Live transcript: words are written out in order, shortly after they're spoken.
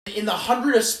in the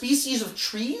 100 of species of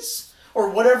trees, or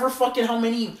whatever fucking how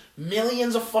many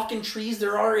millions of fucking trees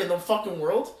there are in the fucking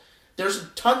world. There's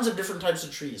tons of different types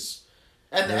of trees,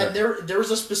 and there's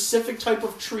a specific type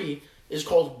of tree is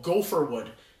called gopher wood,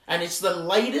 and it's the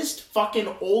lightest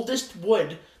fucking oldest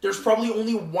wood. There's probably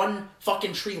only one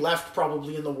fucking tree left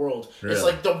probably in the world. Really? It's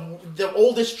like the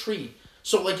oldest tree.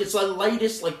 So like it's the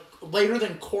lightest, like lighter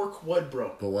than cork wood,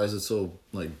 bro. But why is it so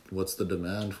like? What's the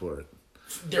demand for it?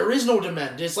 There is no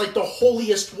demand. It's like the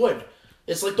holiest wood.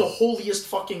 It's like the holiest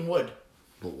fucking wood.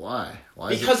 But why?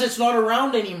 Because it's not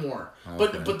around anymore.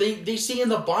 Okay. But they say in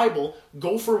the Bible,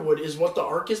 gopher wood is what the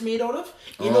ark is made out of.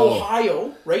 In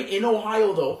Ohio, right? In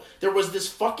Ohio, though, there was this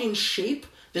fucking shape,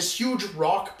 this huge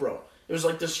rock, bro. It was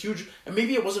like this huge, and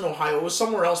maybe it wasn't Ohio, it was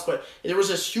somewhere else, but there was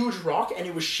this huge rock, and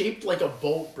it was shaped like a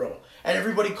boat, bro. And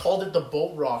everybody called it the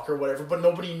boat rock or whatever, but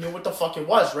nobody knew what the fuck it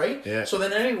was, right? Yeah. So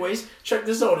then anyways, check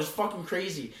this out, it's fucking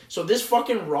crazy. So this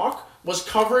fucking rock was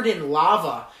covered in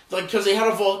lava. Like, because they had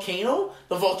a volcano,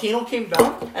 the volcano came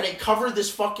down, and it covered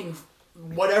this fucking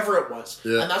whatever it was.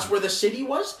 Yeah. And that's where the city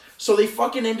was. So they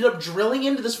fucking ended up drilling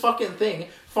into this fucking thing,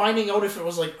 finding out if it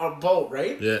was like a boat,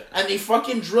 right? Yeah. And they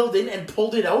fucking drilled in and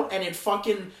pulled it out, and it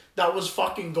fucking, that was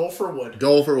fucking gopher wood.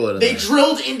 Gopher wood. They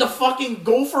drilled into fucking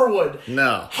gopher wood.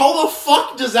 No. How the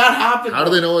fuck does that happen? How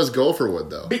do they know it's gopher wood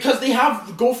though? Because they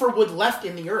have gopher wood left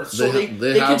in the earth. So they can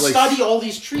have, like, study all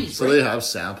these trees, So right? they have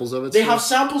samples of it? They have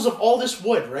samples of all this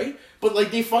wood, right? But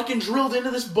like they fucking drilled into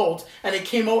this boat and it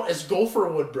came out as gopher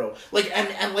wood, bro. Like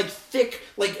and like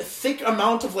thick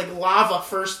amount of like lava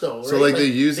first though. Right? So like they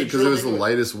used it because it was the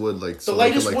lightest. lightest wood, like so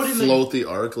lightest they could, like, wood in the- float the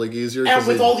ark like easier. And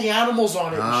with all the animals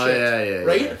on it and Oh, shit. yeah,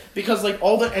 right? yeah. Because like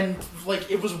all the, and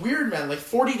like it was weird, man. Like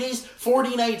 40 days,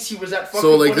 40 nights he was at fucking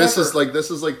So like whatever. this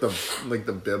is like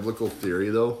the biblical theory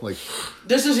though, like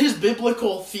This is his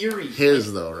biblical theory.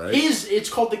 his though, right? It's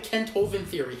called the Kent Hovind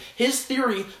theory. His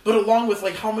theory, but along with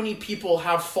like how many people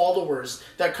have followers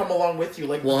that come along with you.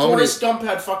 Like Forrest Gump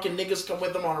had fucking niggas come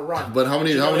with him on a run. But how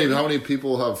many You know what I mean? how many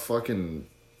people have fucking,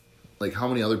 like, how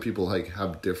many other people like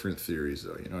have different theories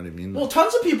though? You know what I mean? Well,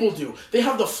 tons of people do. They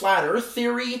have the flat Earth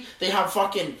theory. They have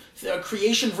fucking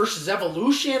creation versus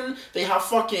evolution. They have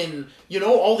fucking,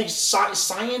 all these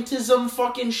scientism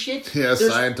fucking shit. Yeah,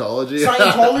 There's Scientology.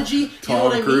 Scientology. You Tom know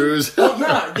what I mean? Cruise. Well,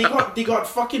 yeah, they got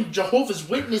fucking Jehovah's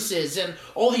Witnesses and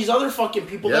all these other fucking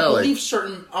people that like, believe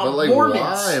certain but like,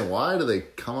 Mormons. why do they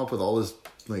come up with all this?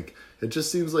 Like, it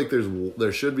just seems like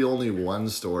there should be only one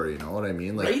story. You know what I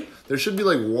mean? Like, Right? there should be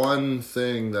like one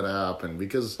thing that happened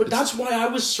because. But that's why I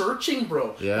was searching,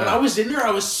 bro. Yeah. When I was in there, I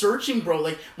was searching, bro.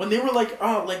 Like, when they were like,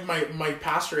 like my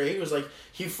pastor, he was like,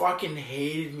 he fucking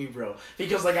hated me, bro.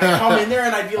 Because, like, I'd come in there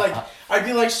and I'd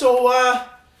be like, so,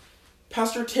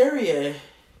 Pastor Terry,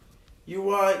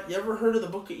 you ever heard of the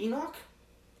Book of Enoch?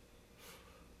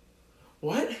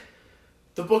 What?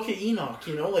 The Book of Enoch,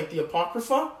 like the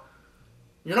Apocrypha?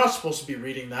 You're not supposed to be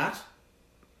reading that.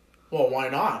 Well, why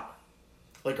not?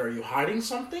 Like, are you hiding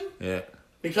something? Yeah.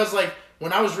 Because, like,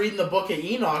 when I was reading the Book of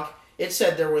Enoch, it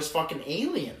said there was fucking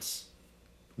aliens.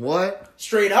 What?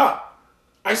 Straight up.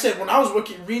 I said, when I was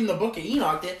reading the Book of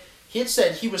Enoch, it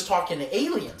said he was talking to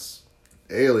aliens.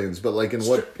 Aliens, but like in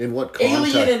what context?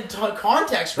 Alien in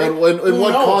context, right? But in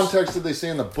what knows? context did they say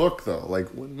in the book though? Like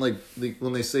when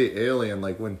they say alien,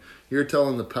 like when you're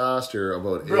telling the pastor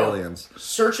about aliens.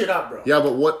 Search it up, bro. Yeah,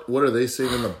 but what are they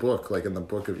saying in the book? Like in the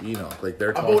Book of Enoch, like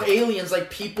they're About aliens, like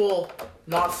people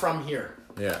not from here.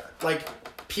 Yeah. Like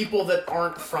people that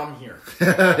aren't from here.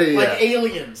 Yeah. Like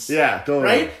aliens. Yeah, totally.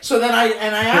 Right? So then I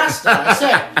asked him, I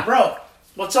said, bro,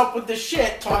 what's up with this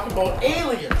shit talking about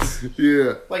aliens?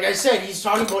 Yeah. Like I said, he's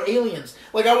talking about aliens.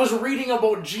 Like I was reading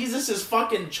about Jesus'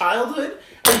 fucking childhood,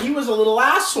 and he was a little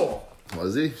asshole.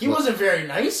 Was he? He wasn't very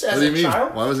nice as What do you a mean?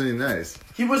 child. Why wasn't he nice?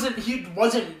 He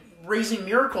wasn't raising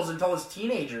miracles until his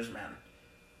teenagers, man.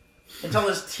 Until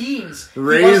his teens.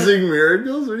 Raising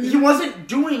miracles? What do He you wasn't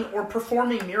doing or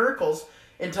performing miracles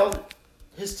until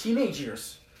his teenage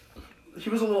years. He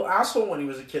was a little asshole when he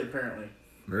was a kid, apparently.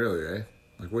 Really, eh?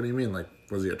 Like, what do you mean? Like,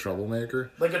 was he a troublemaker?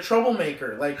 Like a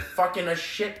troublemaker. Like fucking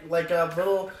like a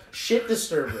little shit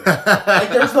disturber. Like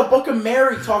there's the Book of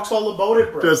Mary talks all about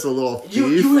it, bro. Just a little thief?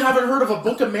 You haven't heard of a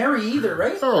Book of Mary either,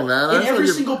 right? Oh, man. In every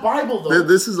single Bible, though.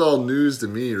 This is all news to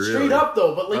me, really. Straight up,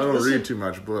 though. But like, I don't listen, read too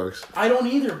much books. I don't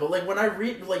either, but like when I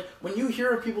read, like when you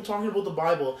hear of people talking about the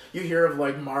Bible, you hear of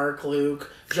like Mark,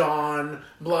 Luke, John,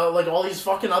 blah, like all these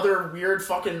fucking other weird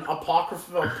fucking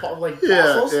apocryphal like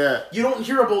apostles. Yeah. You don't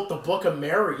hear about the Book of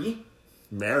Mary.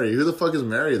 Mary? Who the fuck is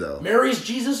Mary, though? Mary's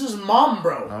Jesus' mom,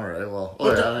 bro. All right, well,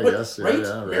 I guess. Right?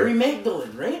 Yeah, Mary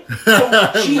Magdalene, right?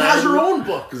 So she has her own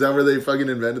book. Is that where they fucking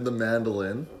invented the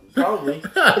mandolin? Probably.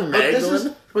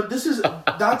 Magdalene?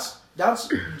 That's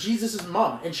Jesus'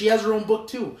 mom, and she has her own book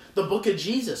too. The Book of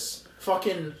Jesus.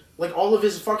 Fucking like all of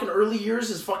his fucking early years,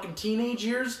 his fucking teenage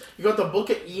years. You got the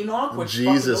Book of Enoch, which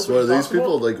Jesus, what are these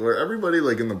people about. like? Were everybody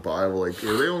like in the Bible? Like,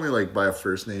 are they only like by a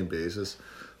first name basis?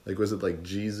 Like, was it like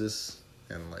Jesus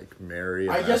and like Mary?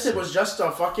 And I guess it was just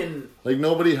a fucking. Like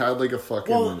nobody had like a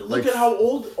fucking. Well, look at how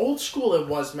old school it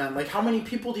was, man. Like, how many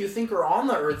people do you think are on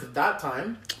the earth at that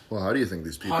time? Well, how do you think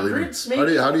these people? Hundreds, even,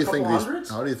 maybe. How do you A think couple these? hundreds?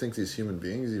 How do you think these human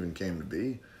beings even came to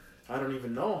be? I don't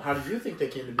even know. How do you think they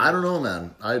came to be? I don't know,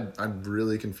 man. I'm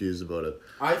really confused about it.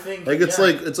 I think like it's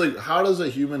like how does a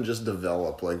human just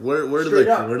develop? Like where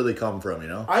do they come from? You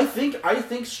know? I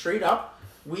think straight up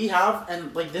we have,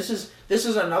 and like this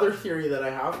is another theory that I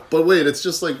have. But wait, it's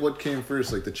just like what came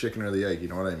first, like the chicken or the egg? You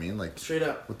know what I mean? Like straight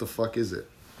up. What the fuck is it?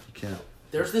 You can't.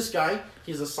 There's this guy.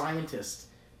 He's a scientist.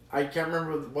 I can't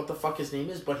remember what the fuck his name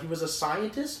is, but he was a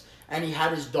scientist. And he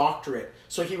had his doctorate.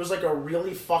 So he was like a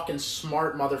really fucking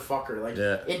smart motherfucker.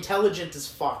 Like, intelligent as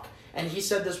fuck. And he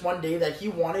said this one day that he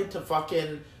wanted to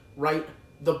fucking write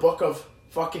the book of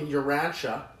fucking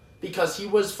Urantia. Because he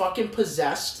was fucking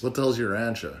possessed. What the hell's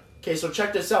Urantia? Okay, so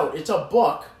check this out. It's a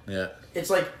book. Yeah. It's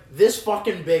like this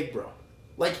fucking big, bro.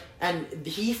 Like, and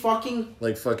he fucking...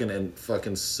 Like fucking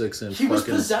 6-inch He was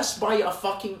possessed by a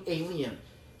fucking alien.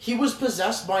 He was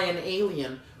possessed by an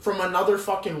alien from another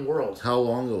fucking world. How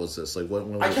long ago was this? Like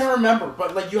when I can't remember,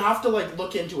 but like you have to like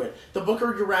look into it. The Book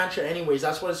of Urantia, anyways,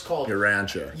 that's what it's called.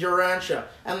 Urantia.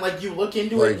 And like you look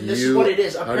into it, and this is what it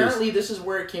is. Apparently this is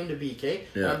where it came to be, okay?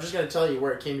 Yeah. And I'm just gonna tell you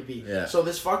where it came to be. Yeah. So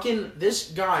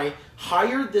this guy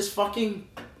hired this fucking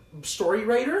story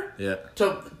writer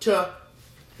to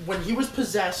when he was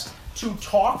possessed to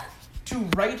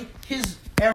write his